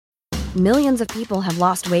Millions of people have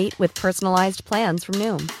lost weight with personalized plans from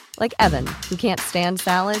Noom. Like Evan, who can't stand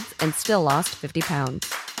salads and still lost 50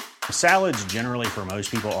 pounds. Salads generally for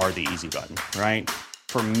most people are the easy button, right?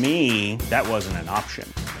 For me, that wasn't an option.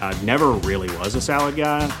 I never really was a salad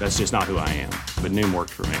guy. That's just not who I am. But Noom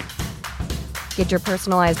worked for me. Get your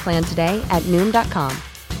personalized plan today at Noom.com.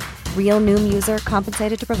 Real Noom user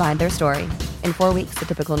compensated to provide their story. In 4 weeks, the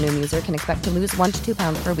typical Noom user can expect to lose 1 to 2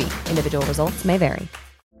 pounds per week. Individual results may vary.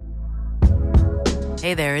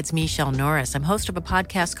 Hey there, it's Michelle Norris. I'm host of a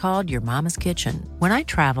podcast called Your Mama's Kitchen. When I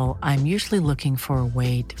travel, I'm usually looking for a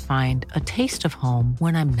way to find a taste of home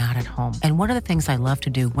when I'm not at home. And one of the things I love to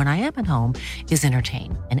do when I am at home is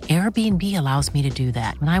entertain. And Airbnb allows me to do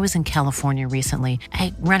that. When I was in California recently,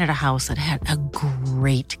 I rented a house that had a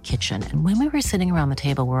great kitchen. And when we were sitting around the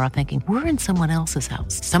table, we were all thinking, we're in someone else's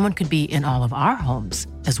house. Someone could be in all of our homes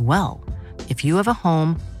as well. If you have a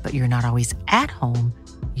home, but you're not always at home,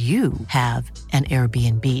 you have an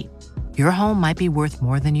Airbnb. Your home might be worth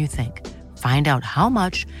more than you think. Find out how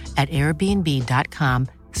much at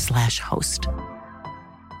airbnb.com/host.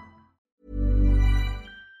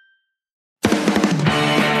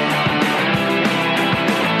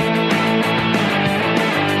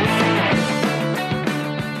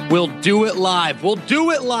 We'll do it live. We'll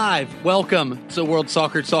do it live. Welcome to World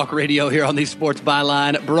Soccer Talk Radio here on the Sports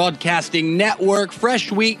Byline Broadcasting Network.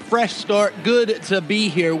 Fresh week, fresh start. Good to be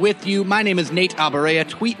here with you. My name is Nate Albarea.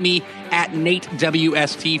 Tweet me at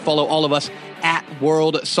NateWST. Follow all of us at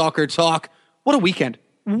World Soccer Talk. What a weekend.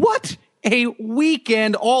 What a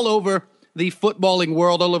weekend all over the footballing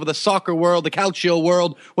world, all over the soccer world, the calcio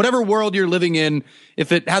world, whatever world you're living in.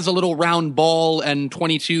 If it has a little round ball and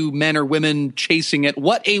 22 men or women chasing it,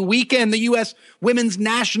 what a weekend. The U.S. women's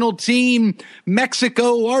national team,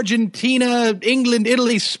 Mexico, Argentina, England,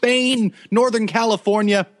 Italy, Spain, Northern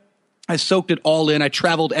California. I soaked it all in. I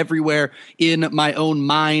traveled everywhere in my own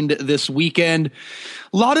mind this weekend.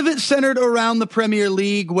 A lot of it centered around the Premier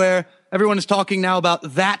League, where everyone is talking now about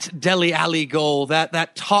that Dele Alli goal,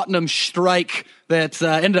 that Tottenham strike that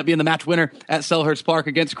ended up being the match winner at Selhurst Park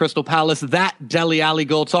against Crystal Palace. That Dele Alli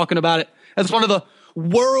goal, talking about it as one of the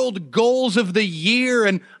world goals of the year.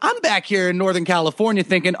 And I'm back here in Northern California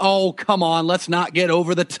thinking, oh, come on, let's not get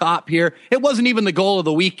over the top here. It wasn't even the goal of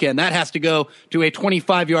the weekend. That has to go to a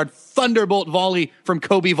 25-yard thunderbolt volley from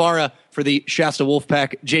Kobe Vara for the Shasta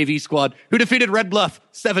Wolfpack JV squad, who defeated Red Bluff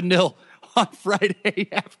 7-0. On Friday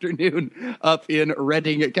afternoon up in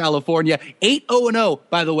Redding, California. 8-0-0,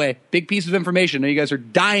 by the way. Big piece of information. I know you guys are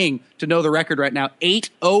dying to know the record right now.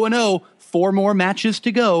 8-0-0. 4 more matches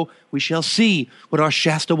to go. We shall see what our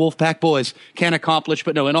Shasta Wolfpack boys can accomplish.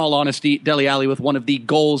 But no, in all honesty, Dele Alli with one of the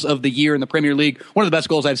goals of the year in the Premier League. One of the best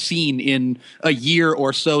goals I've seen in a year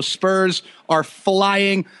or so. Spurs are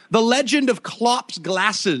flying. The legend of Klopp's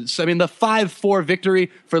glasses. I mean, the 5-4 victory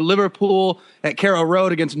for Liverpool at Carrow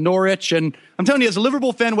Road against Norwich. And I'm telling you, as a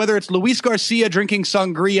Liverpool fan, whether it's Luis Garcia drinking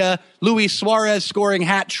sangria, Luis Suarez scoring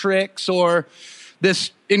hat tricks, or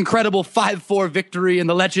this incredible 5-4 victory and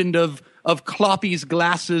the legend of Kloppy's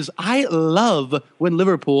glasses, I love when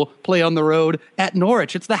Liverpool play on the road at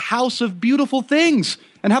Norwich. It's the house of beautiful things.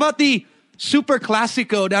 And how about the Super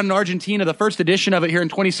Classico down in Argentina, the first edition of it here in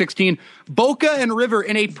 2016? Boca and River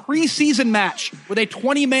in a preseason match with a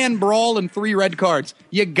 20-man brawl and 3 red cards.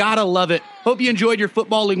 You gotta love it. Hope you enjoyed your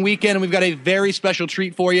footballing weekend, and we've got a very special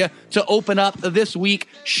treat for you to open up this week.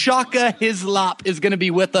 Shaka Hislop is going to be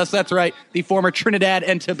with us. That's right, the former Trinidad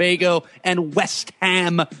and Tobago and West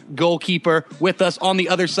Ham goalkeeper with us on the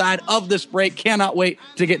other side of this break. Cannot wait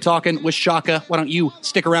to get talking with Shaka. Why don't you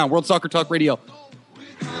stick around? World Soccer Talk Radio.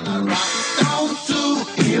 Down to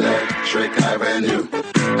Electric Avenue,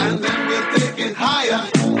 and then we'll take it higher.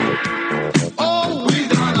 Oh, we're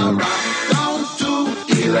gonna rock down to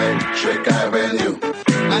Electric Avenue,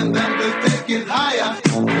 and then we'll take it higher.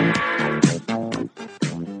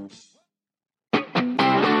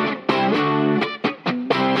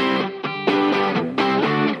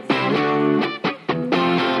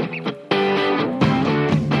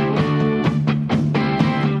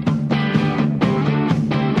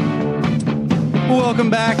 Welcome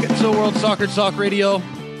back to World Soccer Talk Radio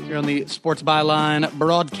here on the Sports Byline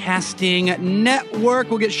Broadcasting Network.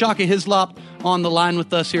 We'll get Shaka Hislop on the line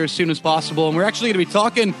with us here as soon as possible. And we're actually going to be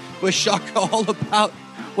talking with Shaka all about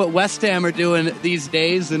what West Ham are doing these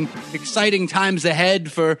days and exciting times ahead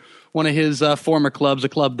for one of his former clubs, a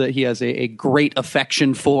club that he has a great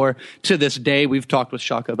affection for to this day. We've talked with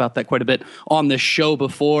Shaka about that quite a bit on this show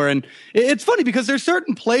before. And it's funny because there's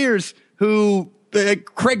certain players who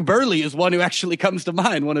Craig Burley is one who actually comes to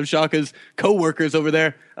mind, one of Shaka's co-workers over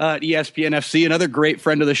there at ESPN FC, another great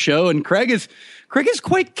friend of the show. And Craig is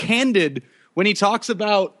quite candid when he talks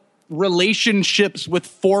about relationships with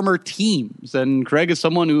former teams. And Craig is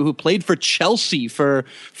someone who played for Chelsea for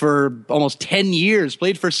almost 10 years,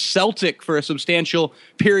 played for Celtic for a substantial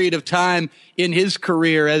period of time in his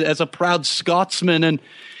career as a proud Scotsman. And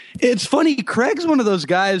it's funny, Craig's one of those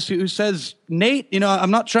guys who says, Nate,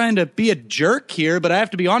 I'm not trying to be a jerk here, but I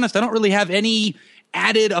have to be honest, I don't really have any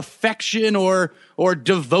added affection or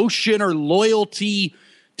devotion or loyalty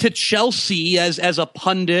to Chelsea as a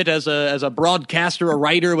pundit, as a broadcaster, a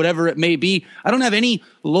writer, whatever it may be. I don't have any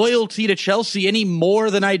loyalty to Chelsea any more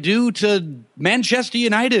than I do to Manchester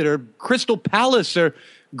United or Crystal Palace or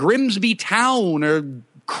Grimsby Town or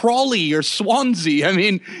Crawley or Swansea. I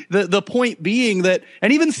mean, the point being that,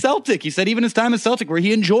 and even Celtic, he said even his time at Celtic, where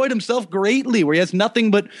he enjoyed himself greatly, where he has nothing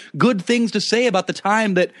but good things to say about the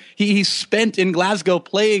time that he spent in Glasgow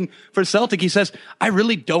playing for Celtic. He says, I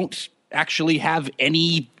really don't actually have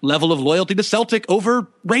any level of loyalty to Celtic over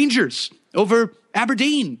Rangers, over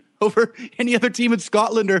Aberdeen, over any other team in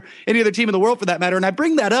Scotland or any other team in the world for that matter. And I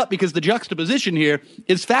bring that up because the juxtaposition here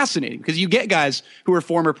is fascinating, because you get guys who are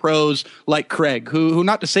former pros like Craig, who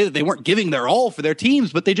not to say that they weren't giving their all for their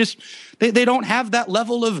teams, but they don't have that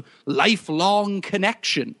level of lifelong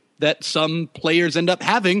connection that some players end up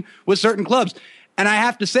having with certain clubs. And I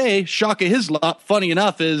have to say, Shaka Hislop, funny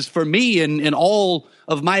enough, is for me in all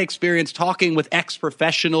of my experience talking with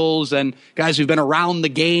ex-professionals and guys who've been around the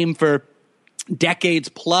game for decades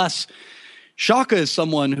plus, Shaka is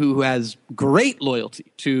someone who has great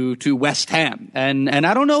loyalty to West Ham. And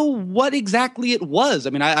I don't know what exactly it was.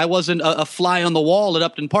 I mean, I wasn't a fly on the wall at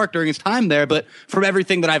Upton Park during his time there, but from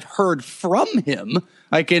everything that I've heard from him,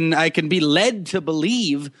 I can be led to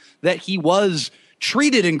believe that he was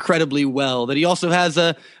treated incredibly well, that he also has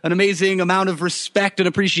an amazing amount of respect and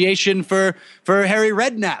appreciation for Harry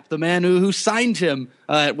Redknapp, the man who signed him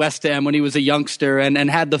at West Ham when he was a youngster and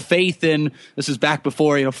had the faith in, this is back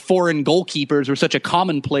before foreign goalkeepers were such a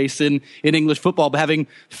commonplace in English football, but having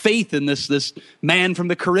faith in this man from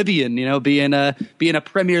the Caribbean, being a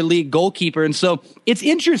Premier League goalkeeper. And so it's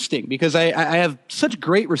interesting because I have such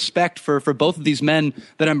great respect for both of these men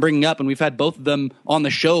that I'm bringing up, and we've had both of them on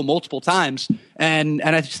the show multiple times. And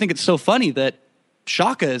I just think it's so funny that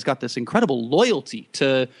Shaka has got this incredible loyalty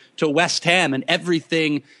to West Ham and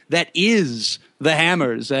everything that is the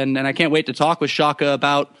Hammers. And I can't wait to talk with Shaka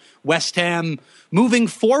about West Ham moving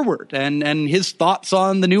forward and his thoughts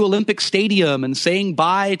on the new Olympic Stadium and saying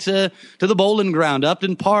bye to the Bowling Ground,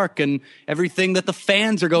 Upton Park, and everything that the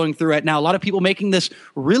fans are going through right now. A lot of people making this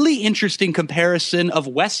really interesting comparison of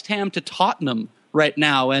West Ham to Tottenham right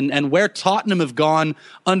now and where Tottenham have gone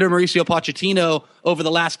under Mauricio Pochettino over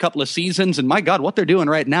the last couple of seasons. And my God, what they're doing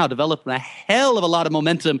right now, developing a hell of a lot of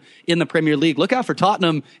momentum in the Premier League. Look out for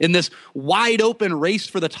Tottenham in this wide open race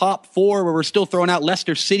for the top four, where we're still throwing out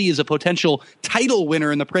Leicester City as a potential title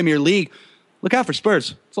winner in the Premier League. Look out for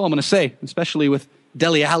Spurs. That's all I'm going to say, especially with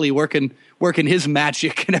Dele Alli working his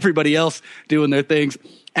magic and everybody else doing their things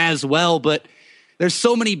as well. But there's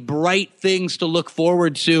so many bright things to look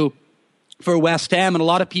forward to for West Ham, and a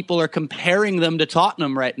lot of people are comparing them to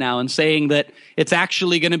Tottenham right now and saying that it's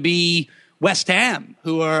actually going to be West Ham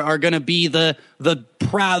who are going to be the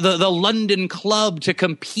London club to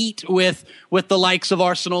compete with the likes of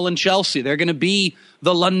Arsenal and Chelsea. They're going to be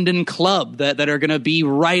the London club that are going to be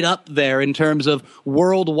right up there in terms of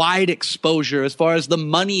worldwide exposure, as far as the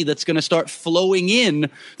money that's going to start flowing in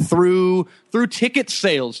through ticket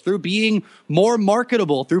sales, through being more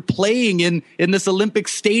marketable, through playing in this Olympic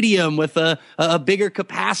Stadium with a bigger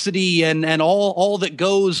capacity and all that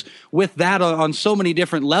goes with that on so many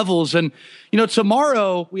different levels. And,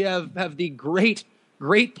 tomorrow we have the great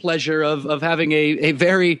pleasure of having a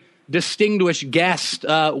very distinguished guest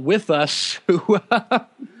with us who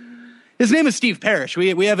his name is Steve Parish.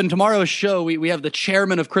 We have in tomorrow's show, we have the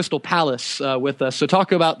chairman of Crystal Palace with us. So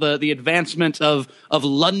talk about the advancement of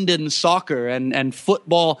London soccer and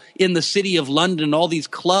football in the city of London, all these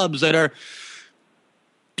clubs that are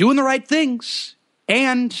doing the right things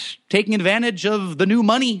and taking advantage of the new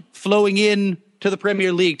money flowing in to the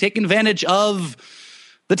Premier League, taking advantage of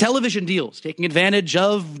the television deals, taking advantage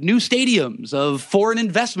of new stadiums, of foreign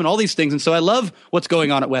investment, all these things. And so I love what's going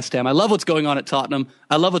on at West Ham. I love what's going on at Tottenham.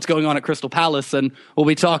 I love what's going on at Crystal Palace. And we'll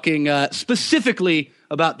be talking specifically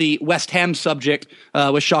about the West Ham subject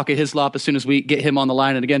with Shaka Hislop as soon as we get him on the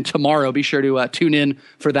line. And again, tomorrow, be sure to tune in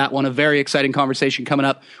for that one. A very exciting conversation coming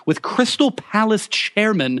up with Crystal Palace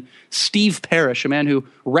chairman Steve Parish, a man who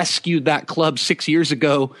rescued that club 6 years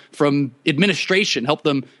ago from administration, helped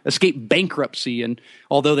them escape bankruptcy. And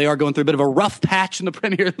although they are going through a bit of a rough patch in the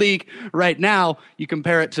Premier League right now, you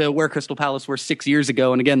compare it to where Crystal Palace were 6 years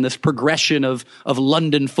ago. And again, this progression of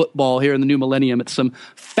London football here in the new millennium. It's some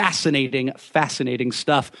fascinating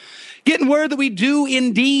stuff. Getting word that we do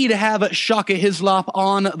indeed have Shaka Hislop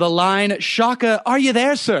on the line. Shaka, are you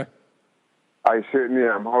there, sir? I certainly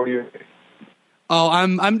am. How are you? Oh,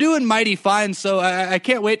 I'm doing mighty fine, so I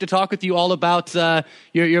can't wait to talk with you all about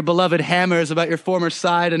your beloved Hammers, about your former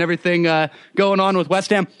side and everything going on with West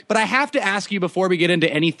Ham. But I have to ask you before we get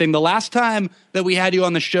into anything, the last time that we had you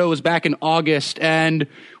on the show was back in August, and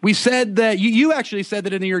we said that you actually said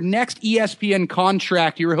that in your next ESPN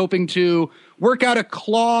contract, you were hoping to work out a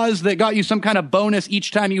clause that got you some kind of bonus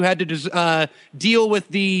each time you had to deal with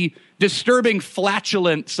the disturbing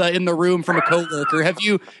flatulence in the room from a coworker. Have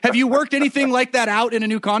you worked anything like that out in a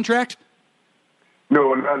new contract?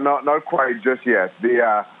 No, not quite just yet.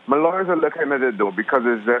 My lawyers are looking at it though because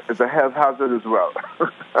it's a health hazard as well.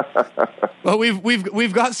 Well,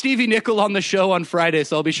 we've got Stevie Nicol on the show on Friday,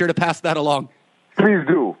 so I'll be sure to pass that along. Please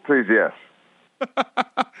do, please, yes.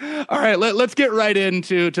 All right, let's get right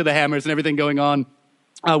into the Hammers and everything going on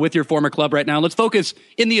with your former club right now. Let's focus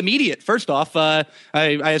in the immediate. First off, I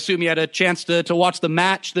assume you had a chance to watch the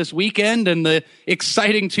match this weekend and the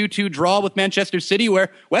exciting 2-2 draw with Manchester City, where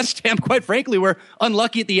West Ham, quite frankly, were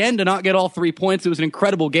unlucky at the end to not get all 3 points. It was an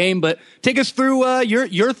incredible game, but take us through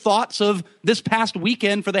your thoughts of this past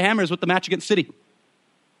weekend for the Hammers with the match against City.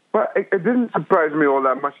 Well, it didn't surprise me all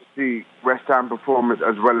that much to see West Ham perform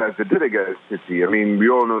as well as they did against City. I mean, we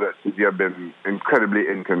all know that City have been incredibly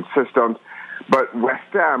inconsistent. But West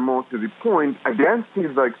Ham, more to the point, against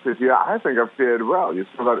teams like City, I think have fared well. You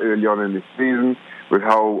saw that early on in the season with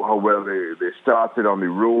how well they started on the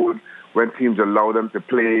road. When teams allow them to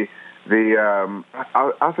play,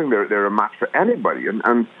 I think they're a match for anybody.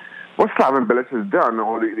 And what Slaven Bilic has done,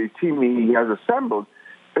 or the team he has assembled,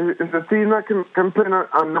 is a team that can play in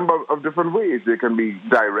a number of different ways. They can be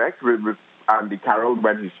direct with Andy Carroll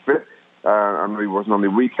when he's fit. I know he wasn't on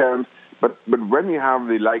the weekend. But when you have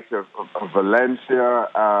the likes of Valencia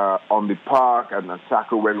on the park and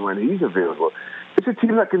Saka when he's available, it's a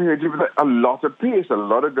team that can hit you with a lot of pace, a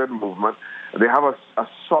lot of good movement. They have a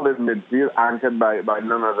solid midfield anchored by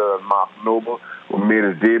none other than Mark Noble, who made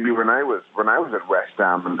his debut when I was at West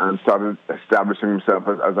Ham and started establishing himself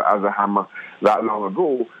as a Hammer that long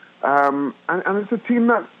ago. And it's a team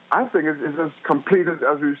that I think is as complete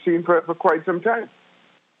as we've seen for quite some time.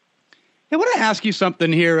 I want to ask you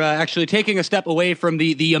something here, actually taking a step away from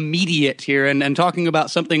the immediate here and talking about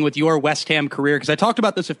something with your West Ham career, because I talked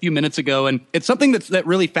about this a few minutes ago, and it's something that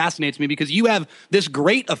really fascinates me because you have this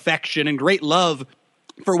great affection and great love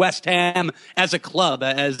for West Ham as a club,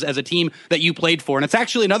 as a team that you played for. And it's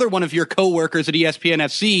actually another one of your co-workers at ESPN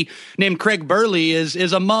FC named Craig Burley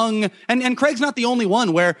is among, and Craig's not the only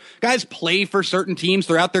one, where guys play for certain teams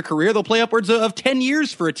throughout their career. They'll play upwards of 10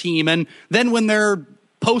 years for a team, and then when they're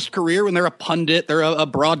post-career, when they're a pundit, they're a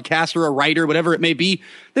broadcaster, a writer, whatever it may be,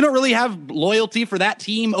 they don't really have loyalty for that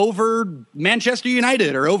team over Manchester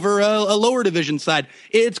United or over a lower division side.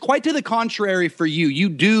 It's quite to the contrary for you. You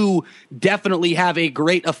do definitely have a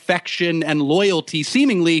great affection and loyalty,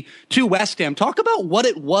 seemingly, to West Ham. Talk about what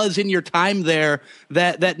it was in your time there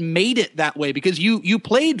that made it that way, because you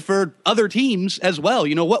played for other teams as well.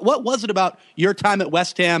 You know, what was it about your time at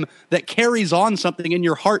West Ham that carries on something in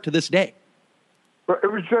your heart to this day? Well, it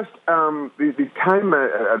was just the time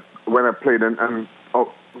when I played, and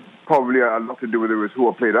probably a lot to do with it was who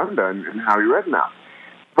I played under and Harry Redknapp.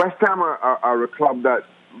 West Ham are a club that,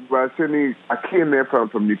 well, certainly I came there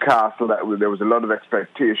from Newcastle, that there was a lot of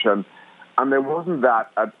expectation, and there wasn't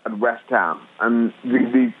that at West Ham. And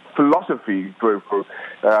the philosophy,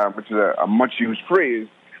 which is a much-used phrase,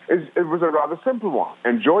 it was a rather simple one.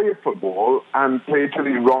 Enjoy your football and play to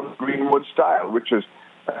the Ron Greenwood style, which is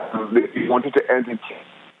if you wanted to entertain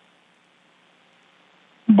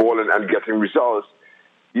ball and getting results,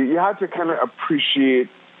 you had to kind of appreciate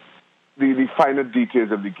the finer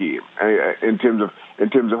details of the game in terms of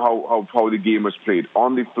how the game was played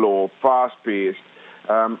on the floor, fast paced,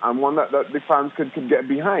 and one that the fans could get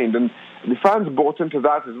behind, and the fans bought into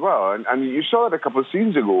that as well. And you saw that a couple of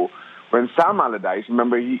seasons ago when Sam Allardyce,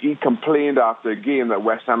 remember, he complained after a game that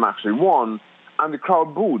West Ham actually won, and the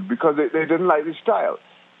crowd booed because they didn't like the style.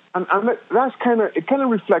 And that's kind of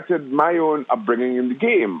reflected my own upbringing in the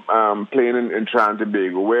game, playing in Trinidad and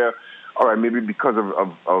Tobago, where all right, maybe because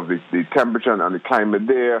of the temperature and the climate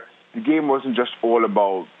there, the game wasn't just all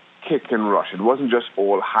about kick and rush. It wasn't just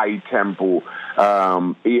all high tempo.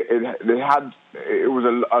 It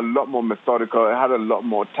was a lot more methodical. It had a lot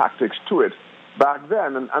more tactics to it back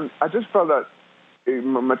then. And I just felt that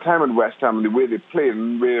my time at West Ham, the way they played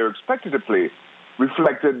and the way they were expected to play,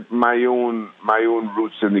 reflected my own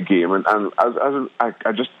roots in the game. And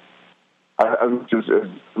I just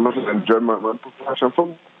much as I enjoyed my professional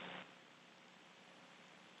football.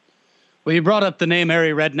 Well, you brought up the name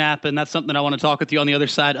Harry Redknapp, and that's something I want to talk with you on the other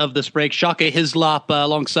side of this break. Shaka Hislop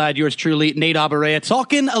alongside yours truly, Nate Abaurrea,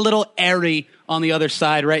 talking a little airy on the other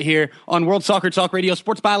side right here on World Soccer Talk Radio,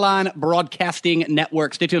 Sports Byline Broadcasting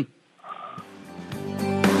Network. Stay tuned.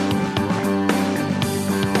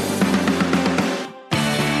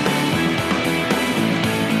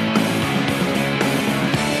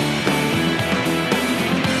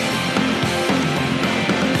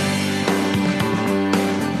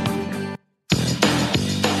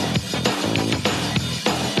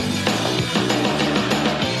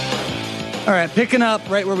 All right, picking up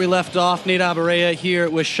right where we left off, Nate Abaurrea here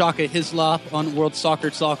with Shaka Hislop on World Soccer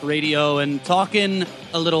Talk Radio and talking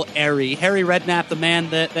a little airy. Harry Redknapp, the man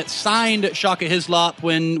that signed Shaka Hislop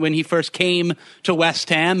when he first came to West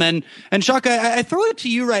Ham. And Shaka, I throw it to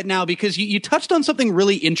you right now because you touched on something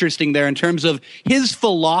really interesting there in terms of his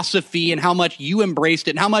philosophy and how much you embraced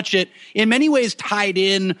it and how much it in many ways tied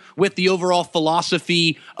in with the overall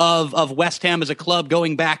philosophy of West Ham as a club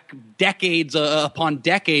going back decades upon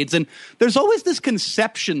decades. And there's always this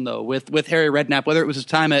conception, though, with Harry Redknapp, whether it was his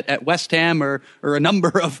time at West Ham or a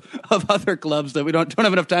number of other clubs that we don't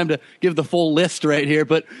have enough time to give the full list right here,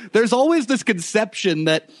 but there's always this conception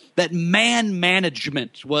that man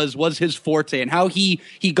management was his forte and how he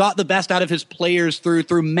got the best out of his players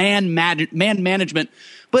through man management.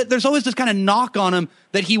 But there's always this kind of knock on him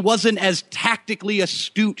that he wasn't as tactically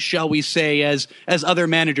astute, shall we say, as other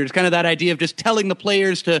managers. Kind of that idea of just telling the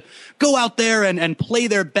players to go out there and play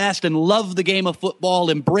their best and love the game of football,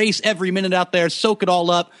 embrace every minute out there, soak it all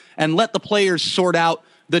up, and let the players sort out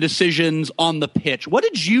the decisions on the pitch. What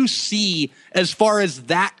did you see as far as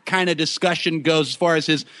that kind of discussion goes, as far as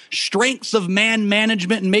his strengths of man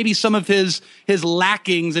management and maybe some of his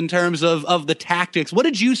lackings in terms of the tactics? What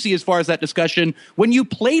did you see as far as that discussion when you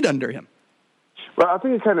played under him? Well, I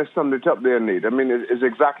think you kind of summed it up there, Nate. I mean, it's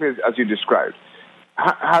exactly as you described.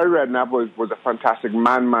 Harry Redknapp was a fantastic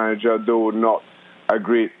man manager, though not a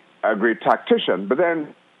great tactician. But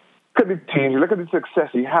then look at the teams, look at the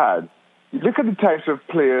success he had. Look at the types of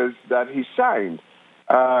players that he signed.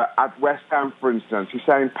 At West Ham, for instance, he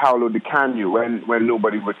signed Paolo Di Canio when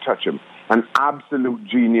nobody would touch him. An absolute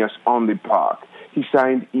genius on the park. He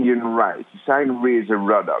signed Ian Wright. He signed Razor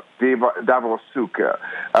Ruddock, Davor Suker.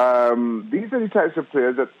 These are the types of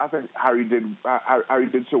players that I think Harry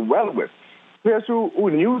did so well with. Players who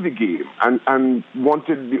knew the game and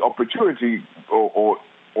wanted the opportunity or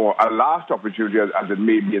a last opportunity, as it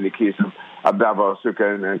may be in the case of Davor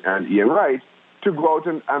Suker and Ian Wright, to go out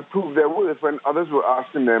and prove their worth when others were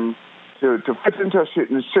asking them to fit into a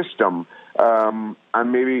certain system,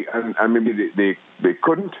 and maybe they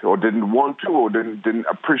couldn't or didn't want to or didn't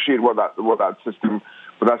appreciate what that system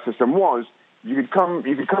was. You could come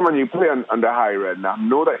and you play under Harry Redknapp,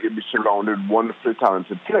 know that you'd be surrounded with wonderfully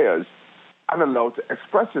talented players and allowed to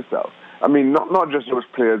express yourself. I mean, not just those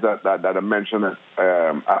players that I mentioned.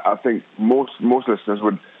 I think most listeners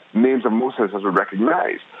names of most listeners would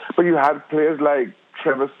recognize. But you had players like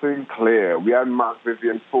Trevor Sinclair. We had Mark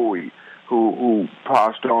Vivian Foy, who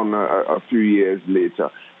passed on a few years later.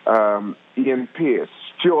 Ian Pearce,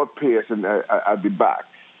 Stuart Pearson at the back.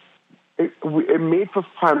 It made for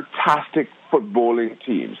fantastic footballing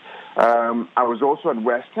teams. I was also at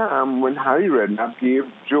West Ham when Harry Redknapp gave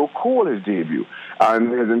Joe Cole his debut.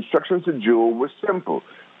 And his instructions to Joe were simple.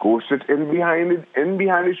 Go sit in behind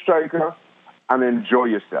the striker and enjoy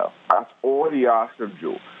yourself. That's all he asked of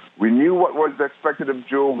Joe. We knew what was expected of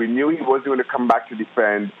Joe. We knew he wasn't going to come back to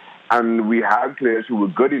defend. And we had players who were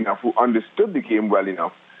good enough, who understood the game well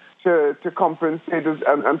enough to compensate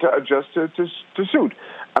and to adjust to suit.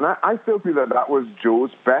 And I still feel that was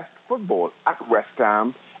Joe's best football at West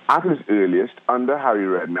Ham at his earliest under Harry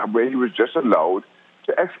Redknapp, where he was just allowed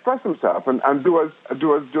to express himself and do as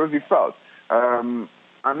he felt. And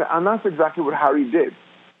that's exactly what Harry did.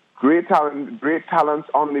 Great talents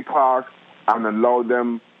on the park, and allowed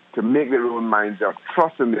them to make their own minds up,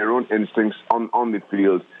 trust in their own instincts on the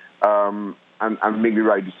field, and make the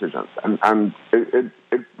right decisions. And it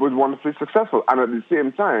was wonderfully successful. And at the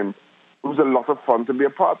same time, it was a lot of fun to be a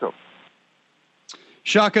part of.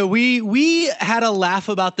 Shaka, we had a laugh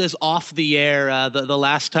about this off the air the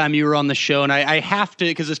last time you were on the show, and I have to,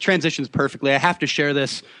 because this transitions perfectly, I have to share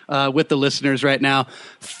this with the listeners right now.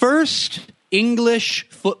 First English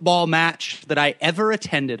football match that I ever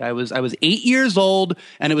attended. I was 8 years old,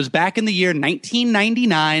 and it was back in the year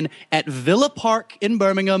 1999 at Villa Park in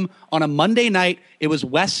Birmingham on a Monday night. It was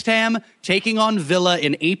West Ham taking on Villa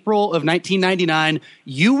in April of 1999.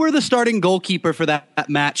 You were the starting goalkeeper for that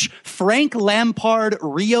match. Frank Lampard,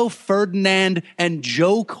 Rio Ferdinand, and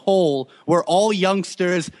Joe Cole were all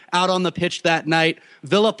youngsters out on the pitch that night.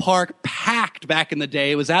 Villa Park packed back in the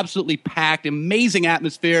day. It was absolutely packed. Amazing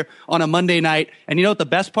atmosphere on a Monday night. And you know what the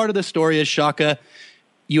best part of the story is, Shaka?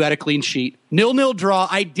 You had a clean sheet. 0-0 draw.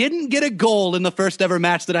 I didn't get a goal in the first ever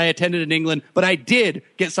match that I attended in England, but I did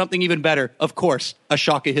get something even better. Of course, a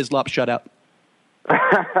Shaka Hislop shutout.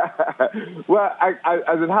 Well,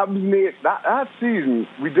 as it happens, Nate, that season,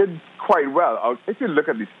 we did quite well. If you look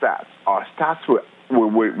at the stats, our stats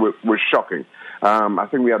were shocking. I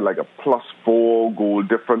think we had like a +4 goal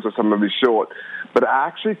difference or something short. But I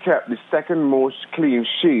actually kept the second most clean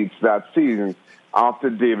sheets that season after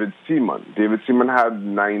David Seaman. David Seaman had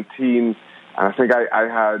 19, and I think I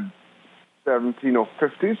had 17 or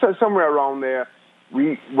 15, so somewhere around there.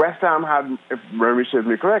 West Ham had, if memory serves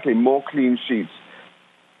me correctly, more clean sheets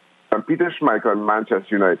than Peter Schmeichel and Manchester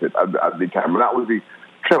United at the time. And that was the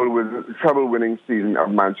treble-winning season of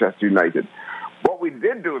Manchester United. What we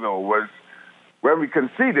did do, though, was when we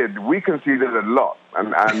conceded a lot.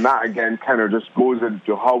 And that, again, kind of just goes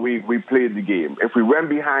into how we played the game. If we went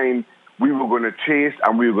behind, we were going to chase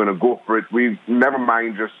and we were going to go for it. We never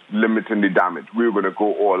mind just limiting the damage. We were going to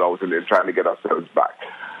go all out and then trying to get ourselves back.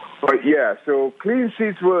 But yeah, so clean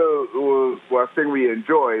sheets were a thing we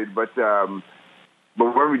enjoyed, but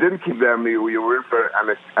when we didn't keep them, we were in for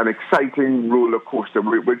an exciting roller coaster,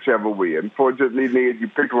 whichever way. Unfortunately, Nate, you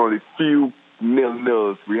picked one of the few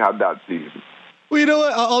 0-0s we had that season. Well, you know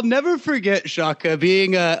what? I'll never forget, Shaka,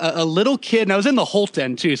 being a little kid, and I was in the Holt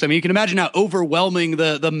End, too. So, I mean, you can imagine how overwhelming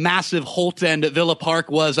the massive Holt End at Villa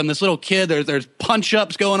Park was. I'm this little kid. There's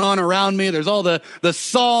punch-ups going on around me. There's all the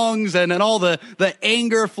songs and all the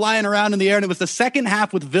anger flying around in the air. And it was the second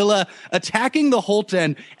half with Villa attacking the Holt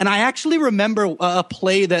End. And I actually remember a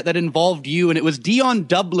play that involved you, and it was Dion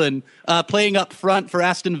Dublin playing up front for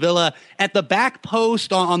Aston Villa at the back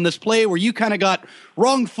post on this play where you kind of got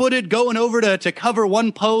wrong-footed going over to cover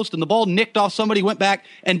one post, and the ball nicked off somebody, went back,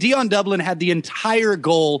 and Dion Dublin had the entire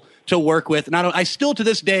goal to work with. And I still, to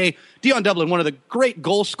this day, Dion Dublin, one of the great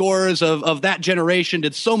goal scorers of that generation,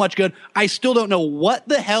 did so much good. I still don't know what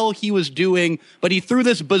the hell he was doing, but he threw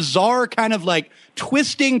this bizarre kind of like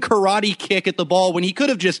twisting karate kick at the ball when he could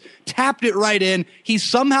have just tapped it right in. He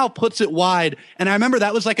somehow puts it wide. And I remember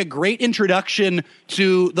that was like a great introduction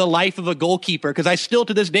to the life of a goalkeeper, because I still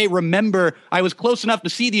to this day remember I was close enough to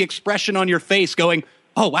see the expression on your face going,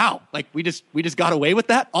 oh, wow, like we just got away with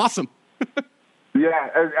that? Awesome. Yeah,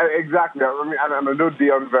 exactly. I mean, and I know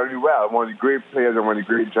Dion very well. One of the great players and one of the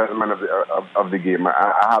great gentlemen of the game,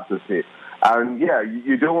 I have to say. And yeah,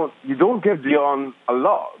 you don't give Dion a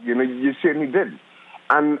lot. You know, you certainly didn't.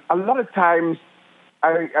 And a lot of times,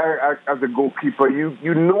 I as a goalkeeper,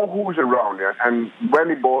 you know who's around you, and when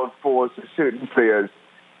the ball falls to certain players,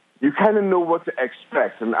 you kind of know what to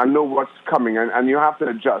expect and know what's coming, and you have to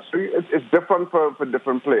adjust. So it's different for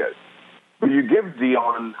different players. But you give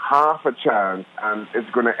Dion half a chance, and it's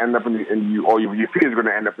going to end up in you, or you feel it's going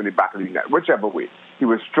to end up in the back of the net, whichever way. He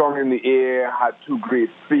was strong in the air, had two great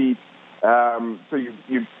feet. So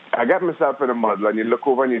I get myself in a muddle, and you look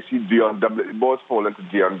over and you see Dion doubling. The ball's falling to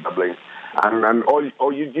Dion doubling, and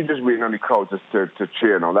you just waiting on the crowd to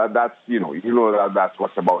cheer. Now that's that's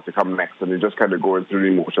what's about to come next, and you're just kind of going through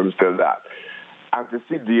the emotions till that. And to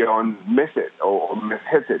see Dion miss it or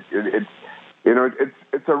hit it,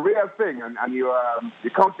 it's a real thing, and you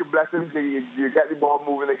count your blessings. You get the ball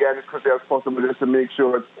moving again as quickly as possible, just to make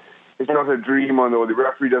sure it's not a dream, or the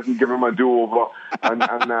referee doesn't give him a do-over,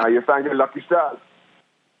 and you thank your lucky stars.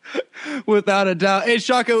 Without a doubt. Hey,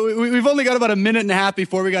 Shaka, we've only got about a minute and a half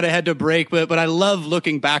before we got to head to break, but I love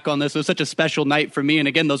looking back on this. It was such a special night for me. And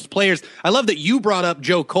again, those players, I love that you brought up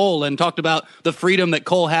Joe Cole and talked about the freedom that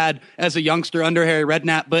Cole had as a youngster under Harry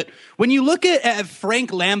Redknapp. But when you look at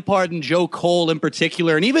Frank Lampard and Joe Cole in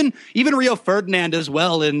particular, and even Rio Ferdinand as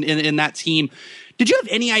well in that team, did you have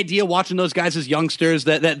any idea watching those guys as youngsters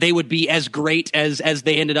that they would be as great as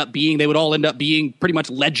they ended up being? They would all end up being pretty much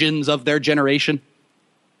legends of their generation?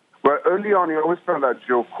 Well, early on, you always felt that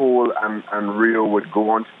Joe Cole and Rio would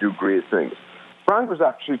go on to do great things. Frank was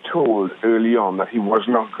actually told early on that he was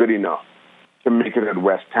not good enough to make it at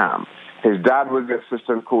West Ham. His dad was the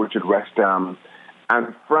assistant coach at West Ham,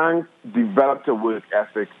 And Frank developed a work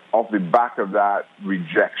ethic off the back of that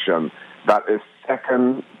rejection that is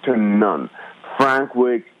second to none. Frank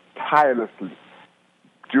worked tirelessly.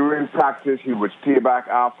 During practice, he would stay back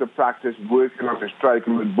after practice, working on his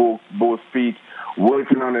striking with both feet,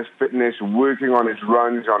 working on his fitness, working on his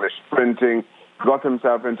runs, on his sprinting, got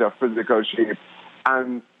himself into a physical shape,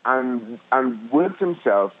 and worked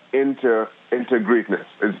himself into greatness.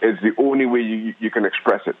 It's the only way you can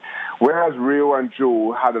express it. Whereas Rio and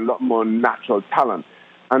Joe had a lot more natural talent.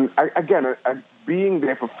 And being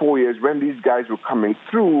there for 4 years, when these guys were coming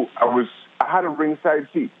through, I had a ringside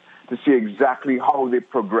seat to see exactly how they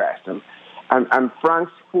progressed. And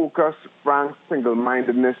Frank's focus, Frank's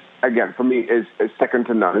single-mindedness, again, for me, is second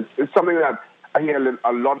to none. It's something that I hear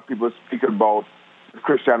a lot of people speak about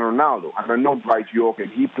Cristiano Ronaldo. And I know Dwight York, and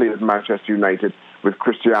he played at Manchester United with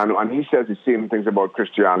Cristiano, and he says the same things about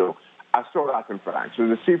Cristiano. I saw that in Frank. So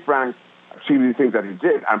to see Frank achieve the things that he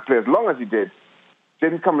did and play as long as he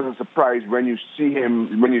didn't come as a surprise when you see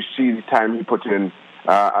the time he put in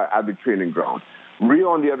at the training ground. Rio,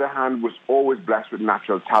 on the other hand, was always blessed with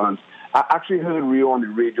natural talent. I actually heard Rio on the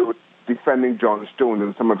radio defending John Stones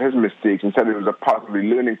and some of his mistakes and said it was a part of the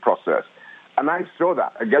learning process. And I saw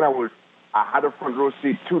that. Again, I had a front row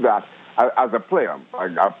seat to that as a player.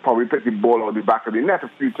 I probably picked the ball out the back of the net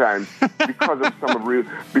a few times because of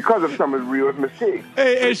some of Rio's mistakes.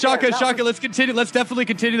 Hey, Shaka, let's continue. Let's definitely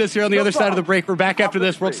continue this here on the other side of the break. We're back after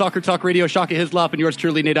this. World Soccer Talk Radio, Shaka Hislop, and yours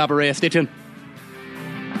truly, Nate Abaurrea. Stay tuned.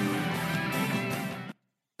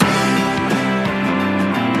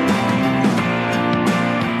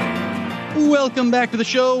 Welcome back to the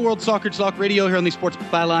show, World Soccer Talk Radio here on the Sports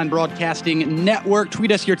Byline Broadcasting Network.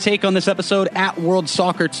 Tweet us your take on this episode at World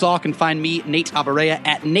Soccer Talk and find me, Nate Abaurrea,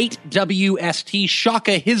 at NateWST.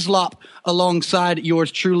 Shaka Hislop alongside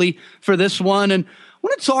yours truly for this one. And I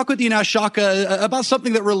want to talk with you now, Shaka, about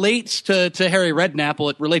something that relates to Harry Redknapp. Well,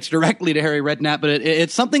 it relates directly to Harry Redknapp, but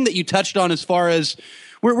it's something that you touched on as far as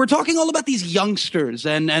we're talking all about these youngsters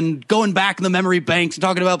and going back in the memory banks and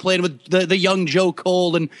talking about playing with the young Joe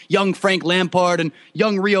Cole and young Frank Lampard and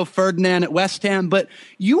young Rio Ferdinand at West Ham. But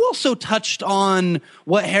you also touched on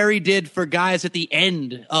what Harry did for guys at the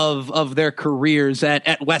end of their careers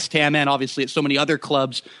at West Ham and obviously at so many other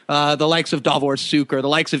clubs, the likes of Davor Suker, the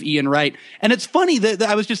likes of Ian Wright. And it's funny that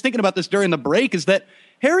I was just thinking about this during the break is that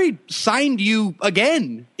Harry signed you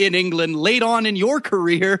again in England late on in your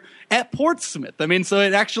career at Portsmouth. I mean, so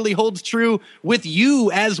it actually holds true with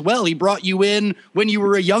you as well. He brought you in when you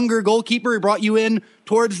were a younger goalkeeper. He brought you in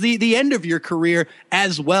towards the end of your career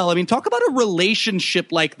as well. I mean, talk about a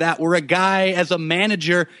relationship like that where a guy as a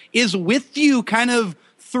manager is with you kind of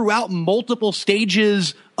throughout multiple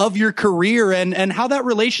stages of your career and how that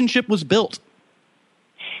relationship was built.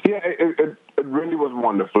 Yeah, it really was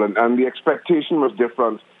wonderful, and the expectation was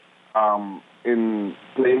different in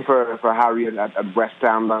playing for Harry at West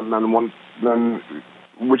Ham than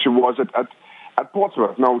which it was at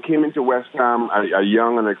Portsmouth. Now, we came into West Ham, a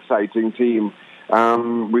young and exciting team.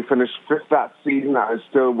 We finished fifth that season. That is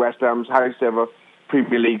still West Ham's highest ever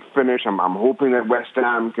Premier League finish. I'm hoping that West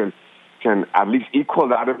Ham can at least equal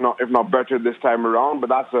that, if not better this time around. But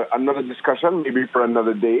that's another discussion, maybe for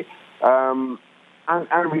another day. And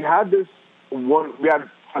we had we had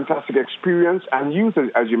fantastic experience and youth,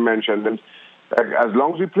 as you mentioned. And as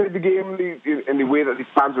long as we played the game in the way that the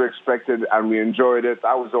fans were expected and we enjoyed it,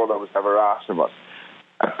 that was all that was ever asked of us.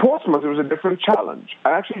 At Portsmouth, it was a different challenge.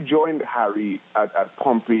 I actually joined Harry at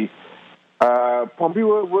Pompey. Pompey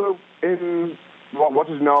were in what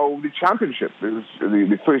is now the Championship. It was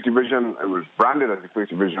the First Division. It was branded as the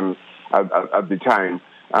First Division at the time.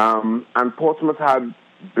 And Portsmouth had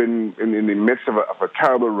been in the midst of a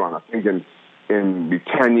terrible run. I think in the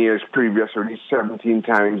 10 years previous, or at least 17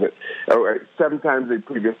 times, 7 times the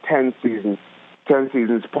previous 10 seasons,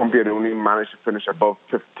 Pompey had only managed to finish above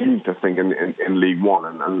 15th, I think, in League One.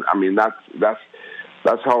 And I mean, that's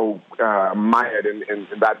how mired in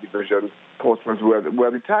that division Portsmouth were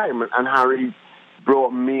at the time. And Harry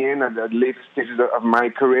brought me in at the later stages of my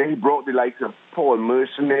career. He brought the likes of Paul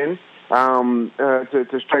Merson in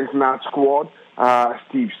to strengthen that squad.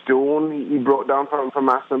 Steve Stone, he brought down from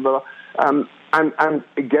Aston Villa. And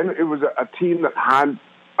again, it was a team that had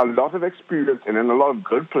a lot of experience in it and a lot of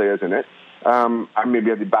good players in it, and maybe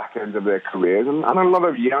at the back end of their careers, and a lot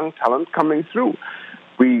of young talent coming through.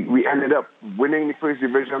 We ended up winning the First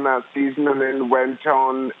Division that season and then went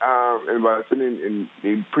on in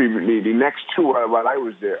the next two while I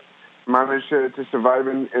was there. Managed to survive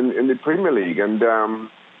in the Premier League. And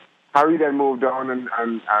Harry then moved on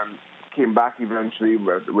and came back eventually,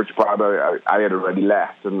 which part I had already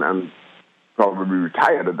left. And probably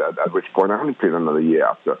retired at which point I only played another year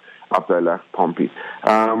after I left Pompey.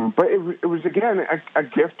 But it was, again, a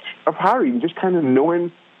gift of Harry, just kind of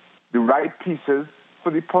knowing the right pieces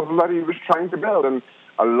for the puzzle that he was trying to build and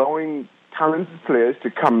allowing talented players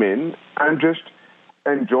to come in and just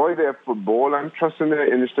enjoy their football and trusting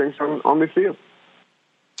their instincts on the field.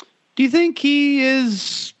 Do you think he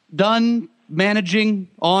is done managing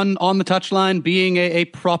on the touchline, being a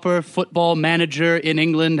proper football manager in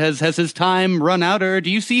England? Has his time run out, or do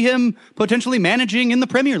you see him potentially managing in the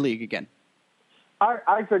Premier League again?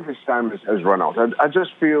 I think his time has run out. I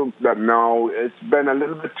just feel that now it's been a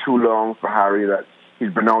little bit too long for Harry, that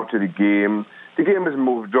he's been out of the game. The game has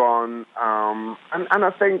moved on, and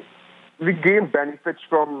I think the game benefits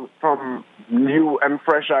from new and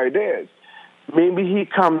fresh ideas. Maybe he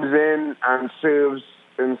comes in and serves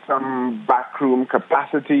in some backroom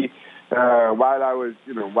capacity. While I was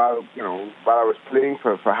playing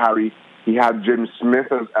for Harry, he had Jim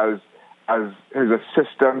Smith as his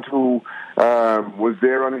assistant, who was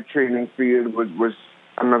there on the training field. Was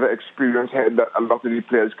another experienced head that a lot of the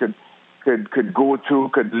players could go to,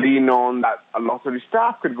 could lean on, that a lot of the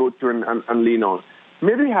staff could go to and lean on.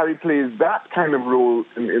 Maybe Harry plays that kind of role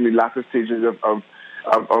in the latter stages of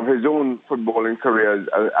his own footballing career,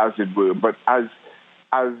 as it were. But as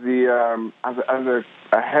a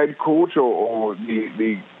head coach or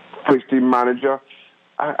the first team manager,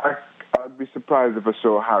 I'd be surprised if I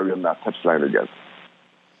saw Harry on that touchline again.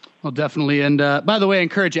 Well, definitely. And by the way, I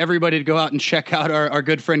encourage everybody to go out and check out our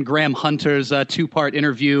good friend Graham Hunter's two-part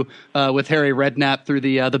interview with Harry Redknapp through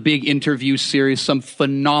the Big Interview series. Some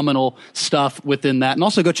phenomenal stuff within that. And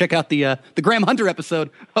also go check out the Graham Hunter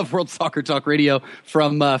episode of World Soccer Talk Radio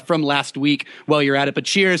from last week while you're at it. But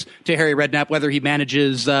cheers to Harry Redknapp, whether he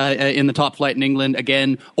manages in the top flight in England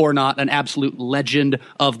again or not. An absolute legend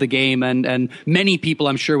of the game. And many people,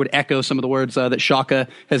 I'm sure, would echo some of the words that Shaka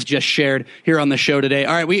has just shared here on the show today.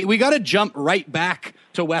 All right, we got to jump right back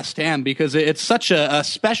to West Ham because it's such a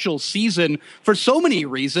special season for so many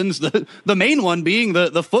reasons. The main one being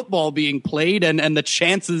the football being played and the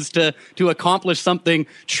chances to accomplish something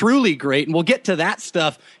truly great. And we'll get to that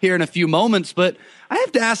stuff here in a few moments. But I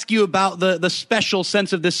have to ask you about the special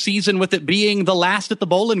sense of this season, with it being the last at the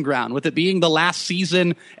Bowling Ground, with it being the last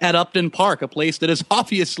season at Upton Park, a place that is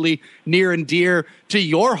obviously near and dear to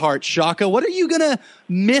your heart, Shaka. What are you going to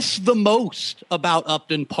miss the most about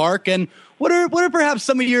Upton Park? And what are perhaps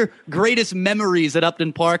some of your greatest memories at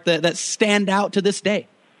Upton Park that stand out to this day?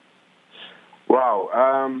 Wow,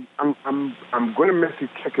 I'm going to miss the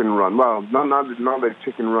chicken run. Well, not that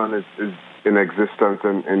chicken run is in existence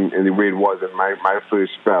in the way it was in my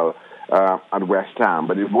first spell at West Ham,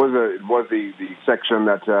 but it was the section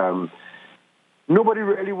that nobody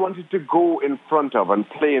really wanted to go in front of and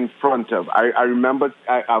play in front of. I remember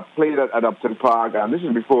I played at Upton Park, and this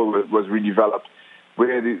is before it was redeveloped,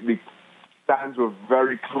 where the stands were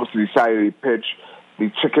very close to the side of the pitch.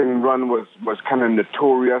 The chicken run was kind of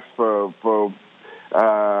notorious for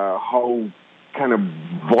how kind of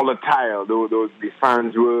volatile the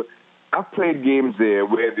fans were. I've played games there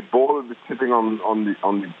where the ball was sitting on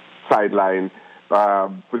the sideline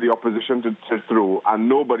for the opposition to throw, and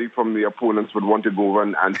nobody from the opponents would want to go over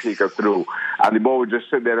and take a throw. And the ball would just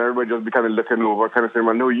sit there, and everybody just be kind of looking over, kind of saying,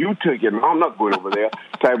 well, no, you take it. No, I'm not going over there,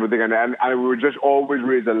 type of thing. And we would just always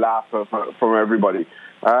raise a laugh from everybody.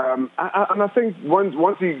 And I think once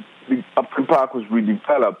the Upton Park was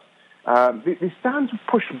redeveloped, the stands were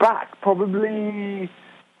pushed back, probably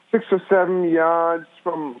 6 or 7 yards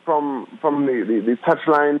from the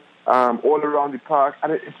touchline, all around the park,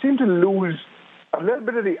 and it seemed to lose a little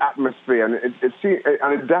bit of the atmosphere, and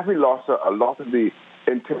it definitely lost a lot of the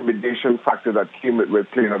intimidation factor that came with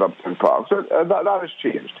playing at Upton Park. So that has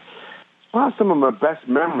changed. As far as some of my best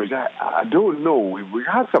memories, I don't know. We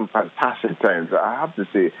had some fantastic times, I have to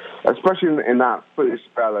say, especially in that first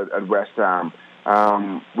spell at West Ham,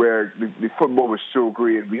 where the football was so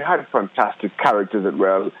great. We had fantastic characters as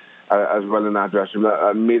well in that dressing room.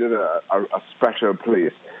 That made it a special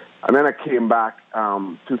place. And then I came back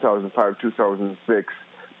 2005, 2006,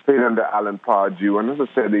 played under Alan Pardew, and as I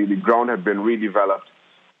said, the ground had been redeveloped.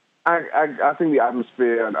 I think the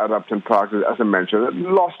atmosphere at Upton Park, as I mentioned, it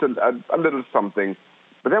lost a little something.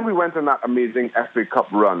 But then we went on that amazing FA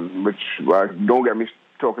Cup run, which don't get me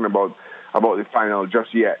talking about the final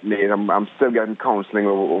just yet, Nate. I'm still getting counselling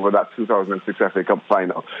over that 2006 FA Cup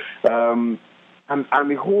final. And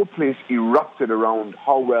the whole place erupted around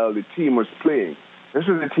how well the team was playing. This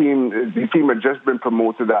was the team had just been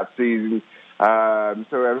promoted that season,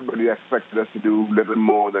 so everybody expected us to do little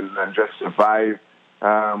more than just survive.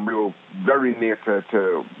 We were very near to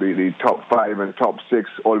the top 5 and top 6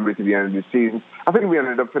 all the way to the end of the season. I think we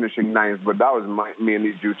ended up finishing 9th, but that was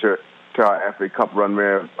mainly due to our FA Cup run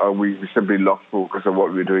where we simply lost focus of what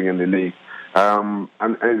we were doing in the league. And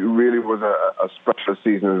it really was a special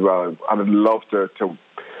season as well. I would love to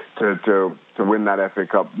win that FA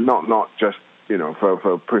Cup, not just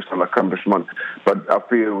for personal accomplishment, but I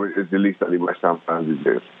feel it's the least that the West Ham fans these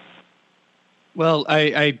days. Well,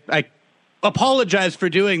 I apologize for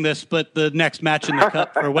doing this, but the next match in the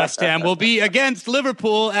Cup for West Ham will be against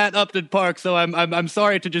Liverpool at Upton Park. So I'm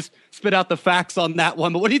sorry to just spit out the facts on that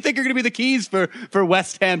one. But what do you think are going to be the keys for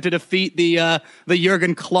West Ham to defeat the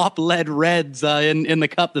Jurgen Klopp-led Reds in the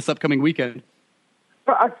Cup this upcoming weekend?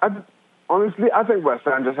 Honestly, I think West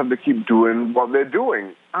Ham just have to keep doing what they're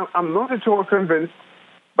doing. I'm not at all convinced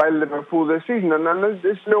by Liverpool this season, and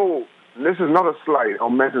this is not a slight or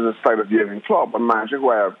meant as a slight of Jurgen Klopp, a manager who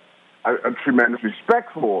I have a tremendous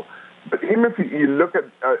respect for. But even if you look at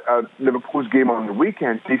Liverpool's game on the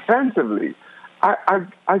weekend, defensively, I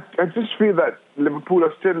just feel that Liverpool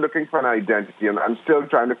are still looking for an identity and still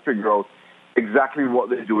trying to figure out exactly what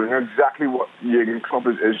they're doing, exactly what Jurgen Klopp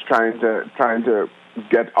is trying to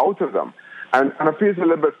get out of them. And I feel it's a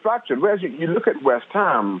little bit fractured. Whereas you look at West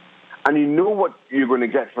Ham and you know what you're going to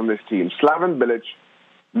get from this team. Slaven Bilic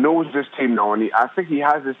knows this team now, and I think he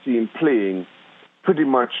has this team playing pretty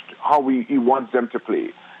much how he wants them to play.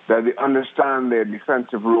 That they understand their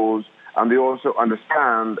defensive roles, and they also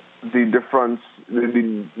understand the different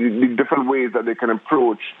ways that they can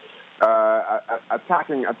approach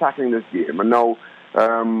attacking this game. And now,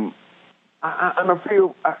 and I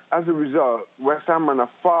feel as a result, West Ham are in a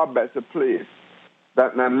far better place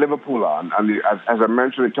than Liverpool are. And as I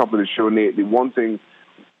mentioned at the top of the show, Nate, the one thing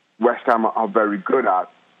West Ham are very good at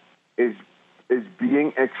is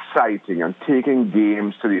being exciting and taking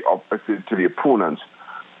games to the opponents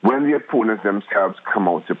when the opponents themselves come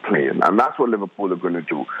out to play. And that's what Liverpool are going to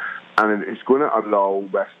do. And it's going to allow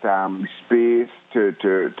West Ham space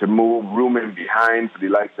to move, room in behind for the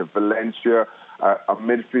likes of Valencia, a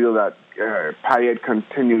midfield that Payet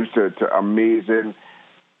continues to amazing.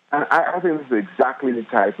 And I think this is exactly the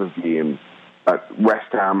type of game that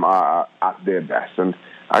West Ham are at their best. And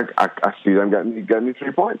I see them getting me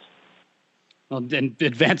 3 points. Well, and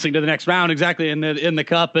advancing to the next round, exactly, in the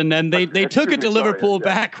Cup, and then they took it to Liverpool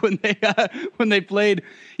back when they played.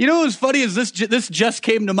 You know what was funny is this just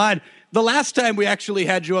came to mind. The last time we actually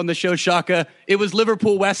had you on the show, Shaka, it was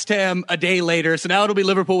Liverpool-West Ham a day later. So now it'll be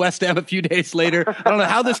Liverpool-West Ham a few days later. I don't know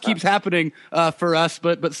how this keeps happening for us,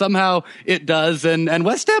 but somehow it does. And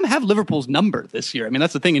West Ham have Liverpool's number this year. I mean,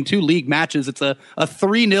 that's the thing. In 2 league matches, it's a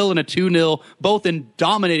 3-0 and a 2-0, both in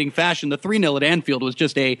dominating fashion. The 3-0 at Anfield was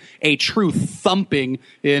just a true thumping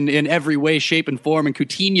in every way, shape, and form. And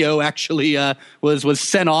Coutinho actually was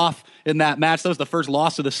sent off in that match. That was the first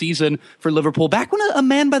loss of the season for Liverpool. Back when a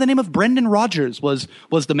man by the name of Brendan Rodgers was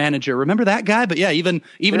the manager. Remember that guy? But yeah, even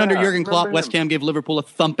under Jurgen Klopp, West Ham gave Liverpool a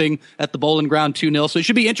thumping at the Bowling Ground 2-0. So it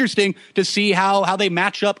should be interesting to see how they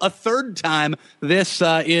match up a third time this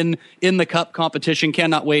in the Cup competition.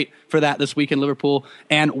 Cannot wait for that this weekend, Liverpool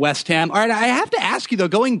and West Ham. All right, I have to ask you though,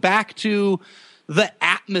 going back to the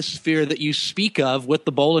atmosphere that you speak of with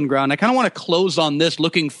the Bowling Ground, I kind of want to close on this,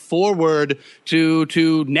 looking forward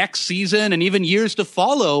to next season and even years to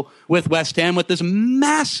follow with West Ham, with this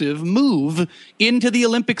massive move into the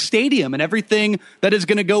Olympic Stadium and everything that is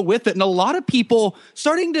going to go with it. And a lot of people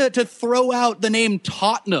starting to throw out the name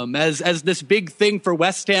Tottenham as this big thing for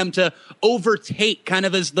West Ham to overtake, kind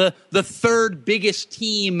of as the third biggest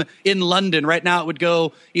team in London. Right now it would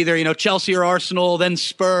go either, Chelsea or Arsenal, then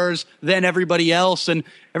Spurs, then everybody else. And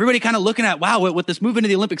everybody kind of looking at, wow, with this move into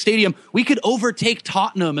the Olympic Stadium, we could overtake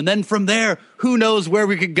Tottenham. And then from there, who knows where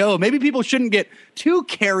we could go. Maybe people shouldn't get too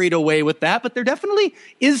carried away with that, but there definitely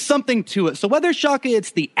is something to it. So whether, Shaka,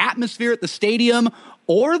 it's the atmosphere at the stadium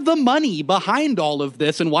or the money behind all of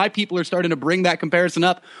this and why people are starting to bring that comparison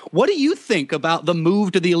up, what do you think about the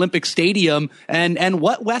move to the Olympic Stadium and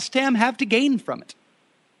what West Ham have to gain from it?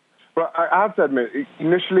 Well, I have to admit,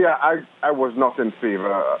 initially I was not in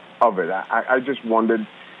favor of it. I just wondered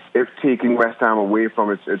if taking West Ham away from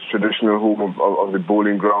its traditional home of the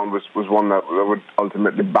Bowling Ground was one that would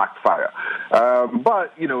ultimately backfire.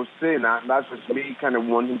 But, saying that's just me kind of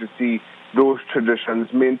wanting to see those traditions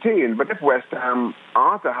maintained. But if West Ham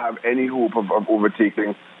are to have any hope of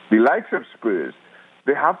overtaking the likes of Spurs,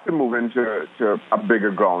 they have to move into a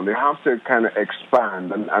bigger ground. They have to kind of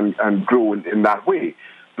expand and grow in that way.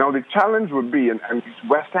 Now, the challenge would be, and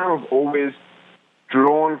West Ham have always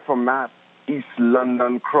drawn from that East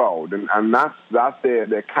London crowd, and that's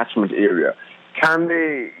their catchment area. can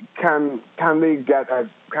they cast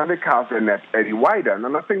their net any wider?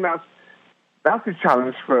 And I think that's the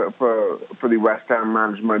challenge for the West Ham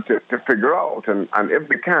management to figure out. And if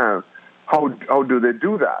they can, how do they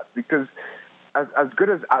do that? Because as good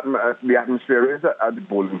as the atmosphere is at the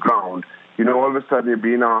Bowling Ground, all of a sudden you're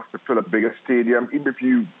being asked to fill a bigger stadium. Even if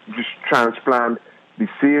you just transplant the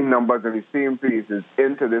same numbers and the same faces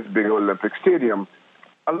into this big Olympic stadium,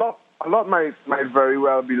 a lot might very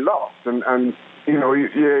well be lost. And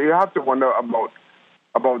you have to wonder about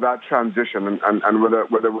that transition and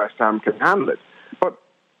whether West Ham can handle it. But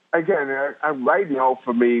again, right now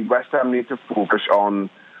for me, West Ham need to focus on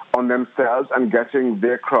themselves and getting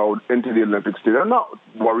their crowd into the Olympic Stadium. I'm not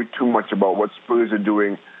worried too much about what Spurs are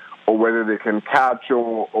doing or whether they can catch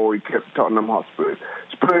or keep Tottenham Hotspur.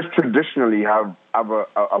 Spurs traditionally have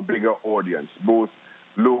a bigger audience, both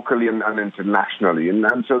locally and internationally. And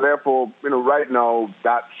so therefore, right now,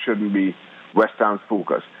 that shouldn't be West Ham's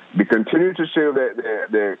focus. They continue to serve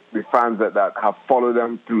the fans that have followed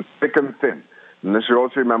them through thick and thin. And you should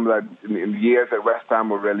also remember that in the years that West Ham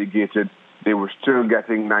were relegated, they were still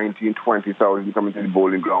getting 19,000, 20,000 coming to the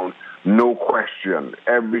Bowling Ground, no question,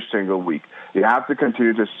 every single week. They have to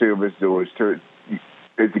continue to service those.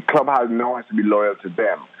 The club now has to be loyal to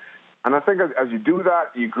them. And I think as you do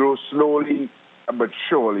that, you grow slowly but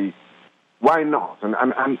surely. Why not? And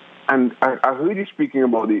I heard you speaking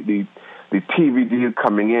about the TV deal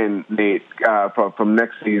coming in late from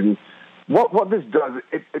next season. What this does,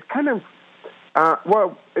 it kind of,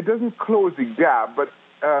 it doesn't close the gap, but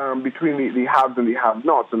between the haves and the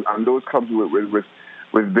have-nots and those clubs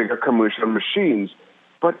with bigger commercial machines.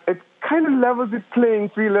 But it kind of levels the playing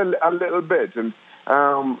field a little bit. And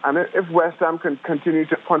if West Ham can continue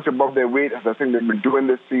to punch above their weight, as I think they've been doing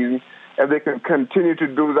this season, if they can continue to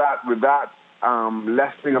do that with that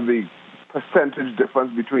lessening of the percentage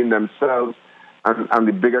difference between themselves and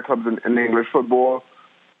the bigger clubs in English football,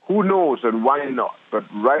 who knows and why not? But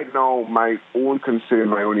right now, my own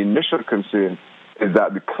initial concern is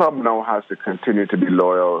that the club now has to continue to be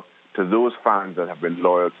loyal to those fans that have been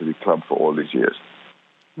loyal to the club for all these years.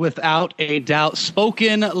 Without a doubt.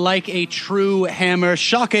 Spoken like a true hammer.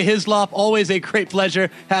 Shaka Hislop, always a great pleasure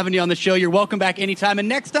having you on the show. You're welcome back anytime. And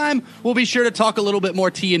next time, we'll be sure to talk a little bit more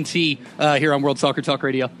TNT here on World Soccer Talk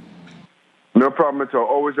Radio. No problem at all.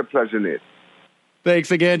 Always a pleasure, Nate.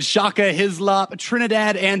 Thanks again. Shaka Hislop,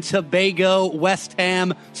 Trinidad and Tobago, West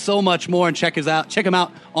Ham, so much more. And check him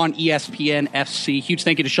out on ESPN FC. Huge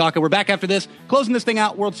thank you to Shaka. We're back after this. Closing this thing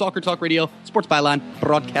out, World Soccer Talk Radio, Sports Byline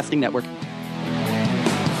Broadcasting Network.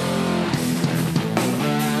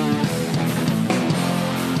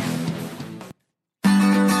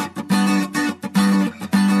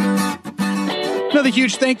 Another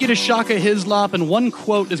huge thank you to Shaka Hislop, and one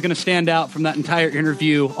quote is going to stand out from that entire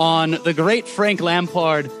interview on the great Frank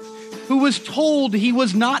Lampard, who was told he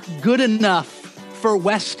was not good enough for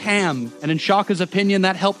West Ham. And in Shaka's opinion,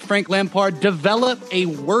 that helped Frank Lampard develop a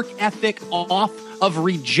work ethic off of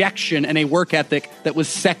rejection and a work ethic that was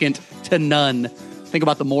second to none. Think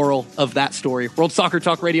about the moral of that story. World Soccer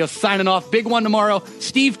Talk Radio signing off. Big one tomorrow.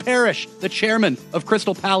 Steve Parrish, the chairman of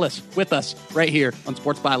Crystal Palace, with us right here on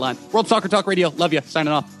Sports Byline. World Soccer Talk Radio. Love you.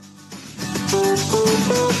 Signing off.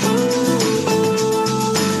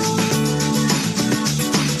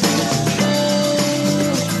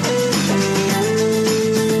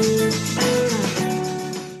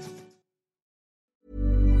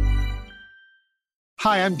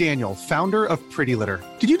 Hi, I'm Daniel, founder of Pretty Litter.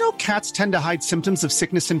 Did you know cats tend to hide symptoms of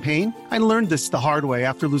sickness and pain? I learned this the hard way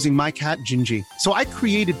after losing my cat, Gingy. So I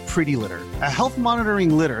created Pretty Litter, a health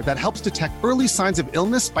monitoring litter that helps detect early signs of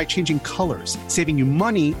illness by changing colors, saving you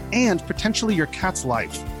money and potentially your cat's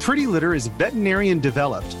life. Pretty Litter is veterinarian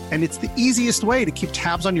developed, and it's the easiest way to keep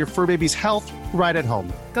tabs on your fur baby's health right at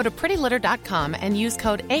home. Go to prettylitter.com and use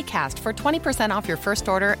code ACAST for 20% off your first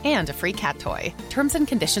order and a free cat toy. Terms and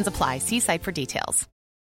conditions apply. See site for details.